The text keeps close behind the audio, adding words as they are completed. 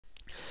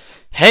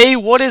Hey,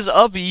 what is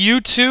up,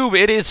 YouTube?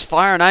 It is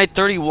Fire Knight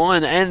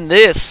 31, and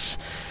this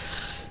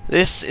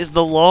is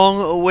the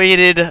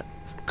long-awaited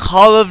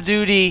Call of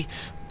Duty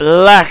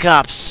Black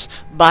Ops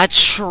by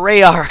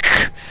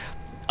Treyarch.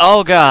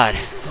 Oh God,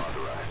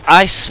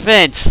 I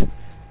spent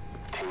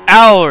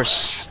hours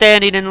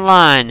standing in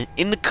line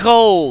in the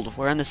cold,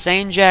 wearing the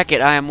same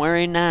jacket I am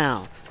wearing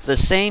now, the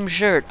same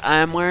shirt I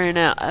am wearing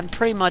now. I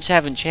pretty much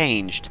haven't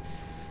changed.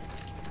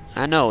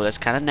 I know that's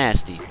kind of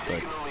nasty,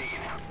 but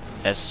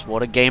that's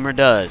what a gamer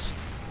does.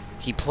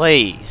 He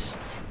plays.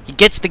 He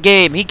gets the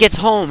game. He gets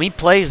home. He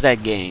plays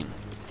that game.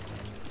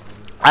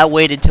 I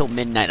waited till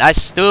midnight. I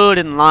stood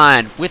in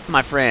line with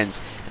my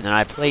friends, and then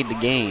I played the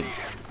game.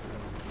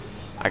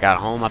 I got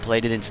home. I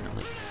played it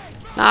instantly.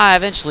 I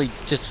eventually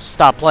just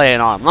stopped playing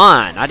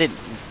online.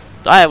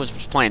 I was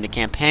playing the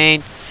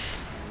campaign,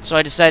 so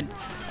I decided,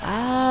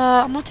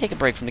 I'm gonna take a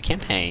break from the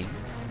campaign.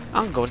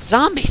 I'm gonna go to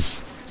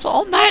zombies. So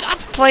all night I've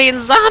been playing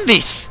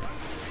zombies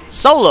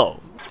solo.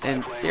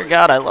 And dear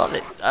God, I love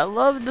it. I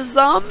love the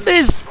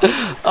zombies.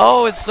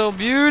 Oh, it's so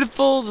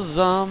beautiful.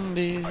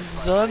 Zombies,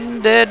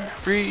 undead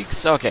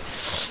freaks. Okay,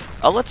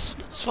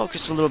 let's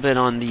focus a little bit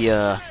on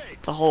the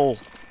whole.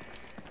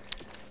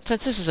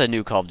 Since this is a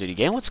new Call of Duty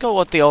game, let's go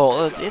with the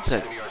old.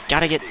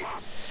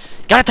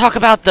 Gotta talk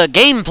about the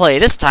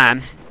gameplay this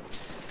time.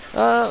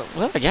 Well,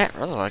 I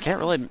can't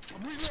really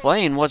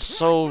explain what's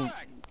so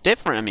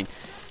different. I mean,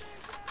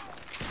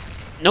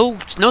 no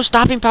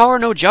stopping power,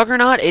 no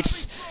juggernaut.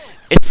 It's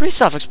pretty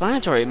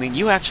self-explanatory. I mean,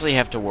 you actually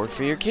have to work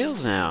for your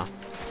kills now.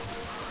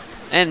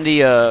 And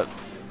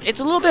it's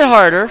a little bit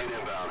harder.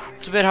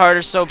 It's a bit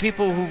harder, so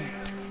people who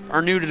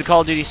are new to the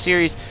Call of Duty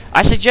series,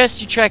 I suggest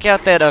you check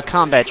out that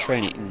combat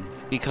training,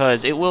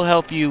 because it will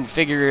help you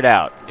figure it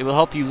out. It will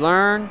help you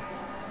learn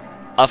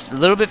a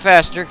little bit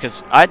faster,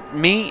 because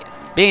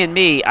being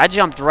me, I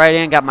jumped right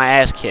in and got my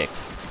ass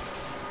kicked.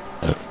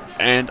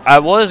 And I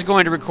was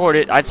going to record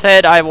it. I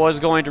said I was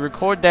going to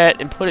record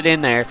that and put it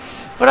in there.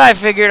 But I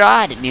figured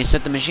I didn't need to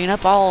set the machine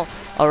up. I'll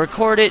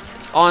record it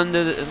on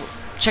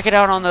check it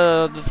out on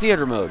the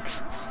theater mode.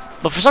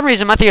 But for some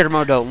reason my theater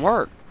mode don't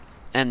work,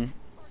 and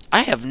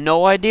I have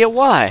no idea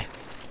why.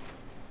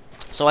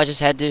 So I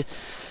just had to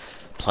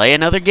play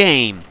another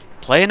game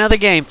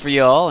for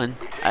y'all, and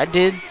I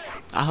did.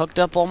 I hooked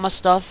up all my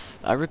stuff.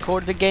 I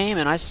recorded the game,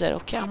 and I said,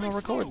 okay, I'm gonna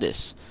record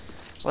this.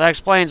 So that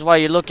explains why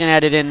you're looking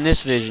at it in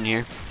this vision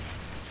here.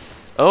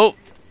 Oh,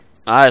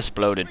 I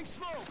exploded.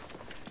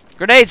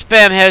 Grenade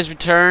spam has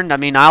returned. I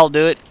mean, I'll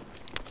do it.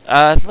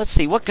 Let's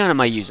see, what gun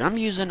am I using? I'm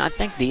using, I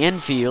think, the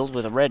Enfield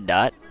with a red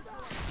dot.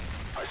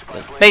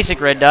 The basic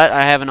red dot.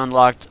 I haven't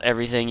unlocked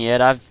everything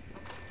yet.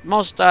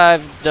 Most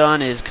I've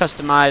done is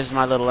customize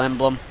my little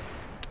emblem.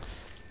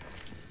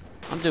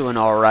 I'm doing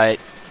alright.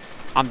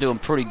 I'm doing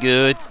pretty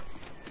good.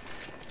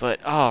 But,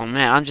 oh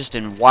man, I'm just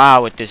in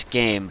WoW with this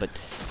game. But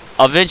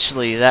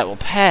eventually that will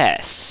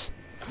pass.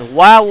 The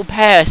WoW will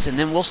pass, and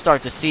then we'll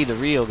start to see the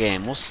real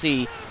game. We'll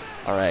see,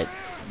 alright,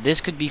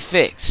 this could be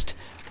fixed,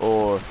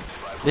 or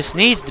this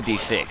needs to be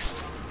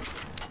fixed.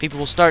 People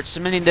will start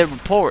submitting their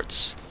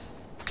reports,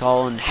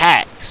 calling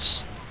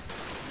hacks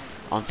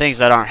on things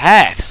that aren't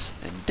hacks,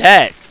 and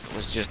that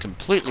was just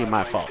completely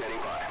my fault.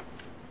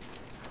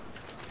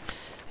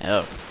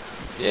 Oh,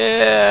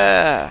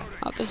 yeah,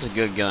 oh, this is a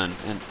good gun,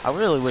 and I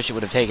really wish it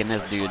would have taken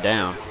this dude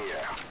down.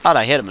 Thought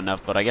I hit him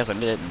enough, but I guess I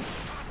didn't.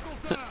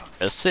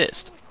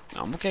 Assist.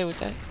 I'm okay with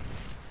that.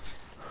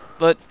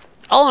 But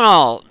all in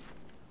all,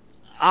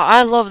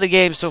 I love the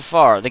game so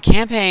far. The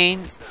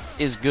campaign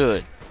is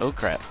good. Oh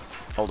crap.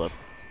 Hold up.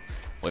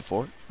 Wait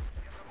for it.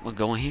 I'm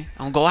going here.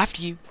 I'm gonna go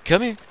after you.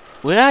 Come here.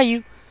 Where are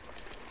you?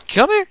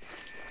 Come here.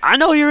 I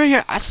know you're in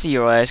here. I see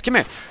your ass. Come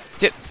here.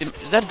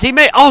 Is that a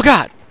teammate? Oh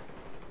God.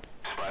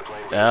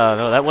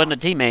 No, that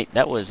wasn't a teammate.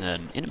 That was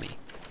an enemy.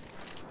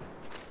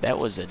 That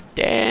was a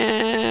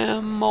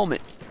damn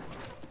moment.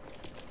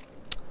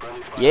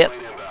 Yep.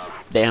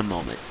 Damn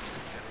moment.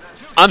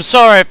 I'm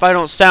sorry if I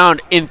don't sound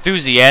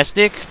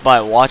enthusiastic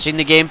by watching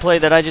the gameplay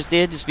that I just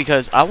did. It's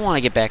because I want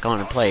to get back on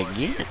and play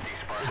again.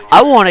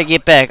 I want to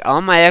get back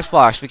on my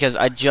Xbox because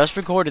I just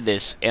recorded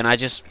this and I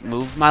just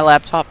moved my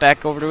laptop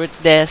back over to its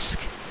desk,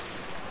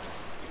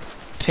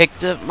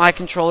 picked up my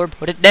controller,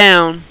 put it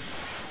down,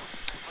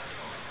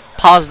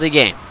 paused the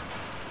game,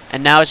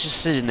 and now it's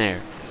just sitting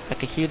there. I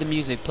can hear the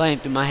music playing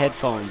through my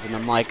headphones, and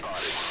I'm like,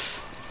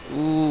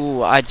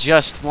 ooh, I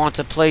just want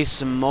to play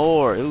some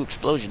more. Ooh,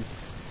 explosion.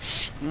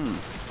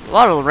 A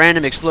lot of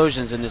random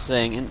explosions in this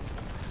thing, and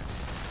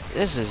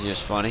this is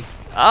just funny.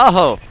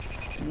 Oh,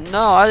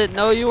 no, I didn't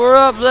know you were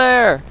up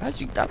there.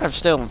 I've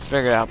still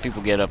figured out how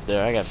people get up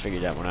there. I gotta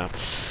figure that one out.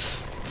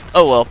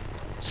 Oh well.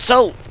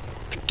 So,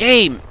 the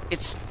game,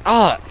 it's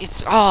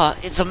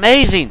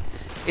amazing.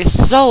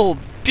 It's so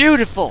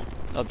beautiful.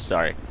 I'm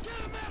sorry.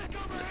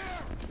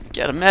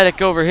 Get a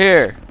medic over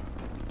here.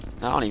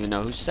 I don't even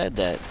know who said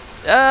that.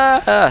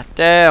 Ah,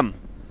 damn.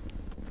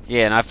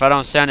 Yeah, and if I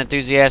don't sound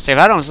enthusiastic, if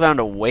I don't sound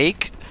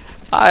awake,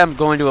 I am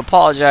going to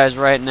apologize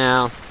right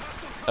now,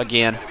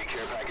 again,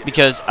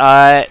 because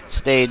I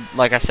stayed,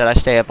 like I said, I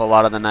stay up a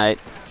lot of the night,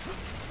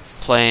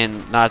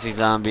 playing Nazi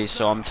Zombies,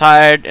 so I'm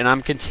tired and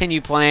I'm continue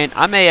playing.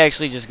 I may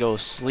actually just go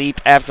sleep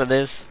after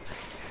this.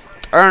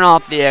 Turn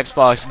off the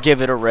Xbox,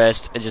 give it a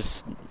rest, and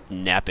just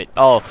nap it.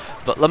 Oh,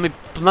 but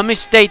let me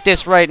state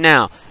this right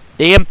now.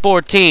 The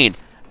M14,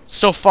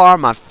 so far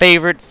my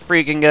favorite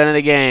freaking gun in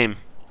the game.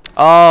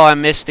 Oh, I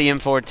missed the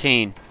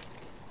M14.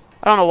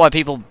 I don't know why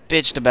people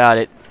bitched about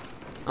it.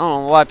 I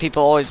don't know why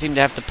people always seem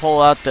to have to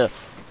pull out the...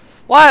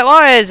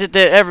 Why is it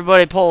that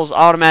everybody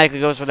automatically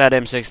goes for that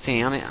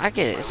M16? I mean, I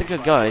get it. It's a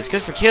good gun. It's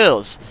good for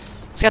kills.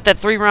 It's got that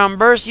 3-round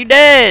burst. You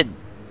dead.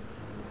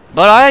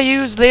 But I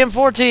use the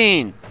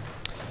M14,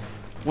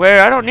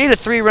 where I don't need a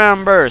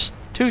 3-round burst.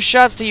 2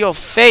 shots to your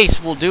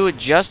face will do it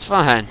just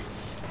fine.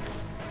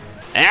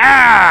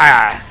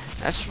 Ah!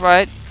 That's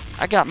right.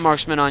 I got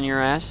marksman on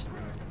your ass.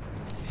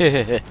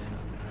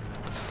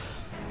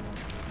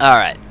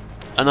 Alright.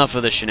 Enough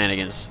of the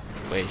shenanigans.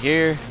 Wait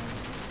here.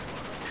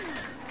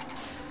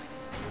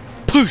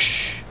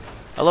 Push!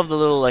 I love the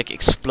little, like,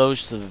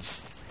 explosion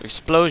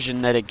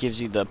that it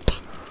gives you, the...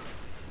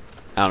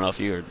 I don't know if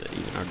you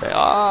even heard that.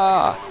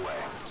 Ah!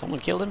 Someone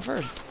killed him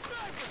first.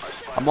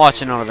 I'm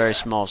watching on a very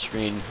small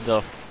screen,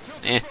 though.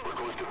 Eh.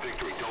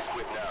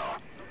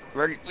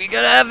 We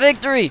gotta have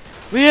victory!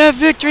 We have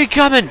victory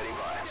coming!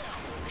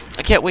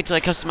 I can't wait till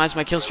I customize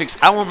my kill streaks.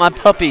 I want my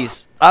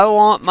puppies. I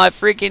want my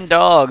freaking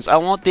dogs. I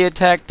want the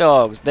attack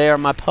dogs. They are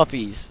my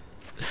puppies.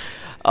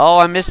 Oh,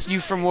 I miss you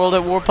from World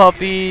at War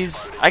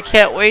puppies. I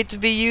can't wait to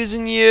be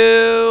using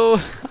you.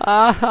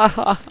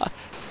 Ah.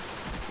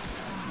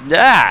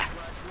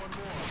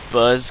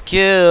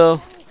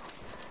 Buzzkill.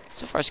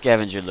 So far,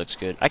 Scavenger looks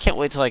good. I can't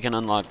wait till I can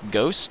unlock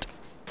Ghost,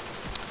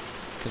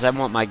 because I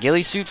want my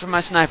ghillie suit for my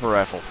sniper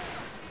rifle.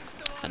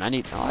 And I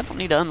don't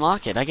need to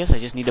unlock it. I guess I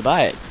just need to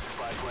buy it.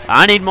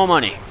 I need more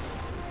money.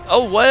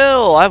 Oh,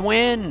 well, I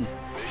win.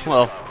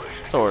 Well,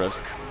 sort of.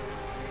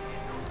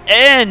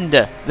 And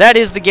that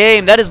is the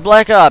game. That is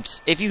Black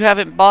Ops. If you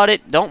haven't bought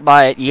it, don't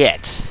buy it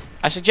yet.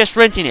 I suggest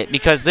renting it,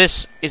 because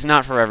this is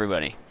not for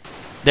everybody.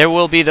 There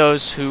will be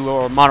those who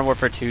are Modern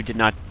Warfare 2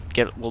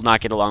 will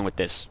not get along with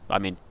this. I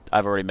mean,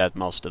 I've already met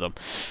most of them.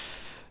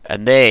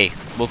 And they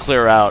will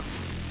clear out,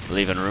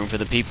 leaving room for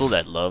the people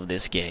that love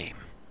this game.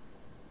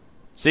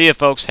 See ya,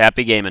 folks.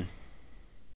 Happy gaming.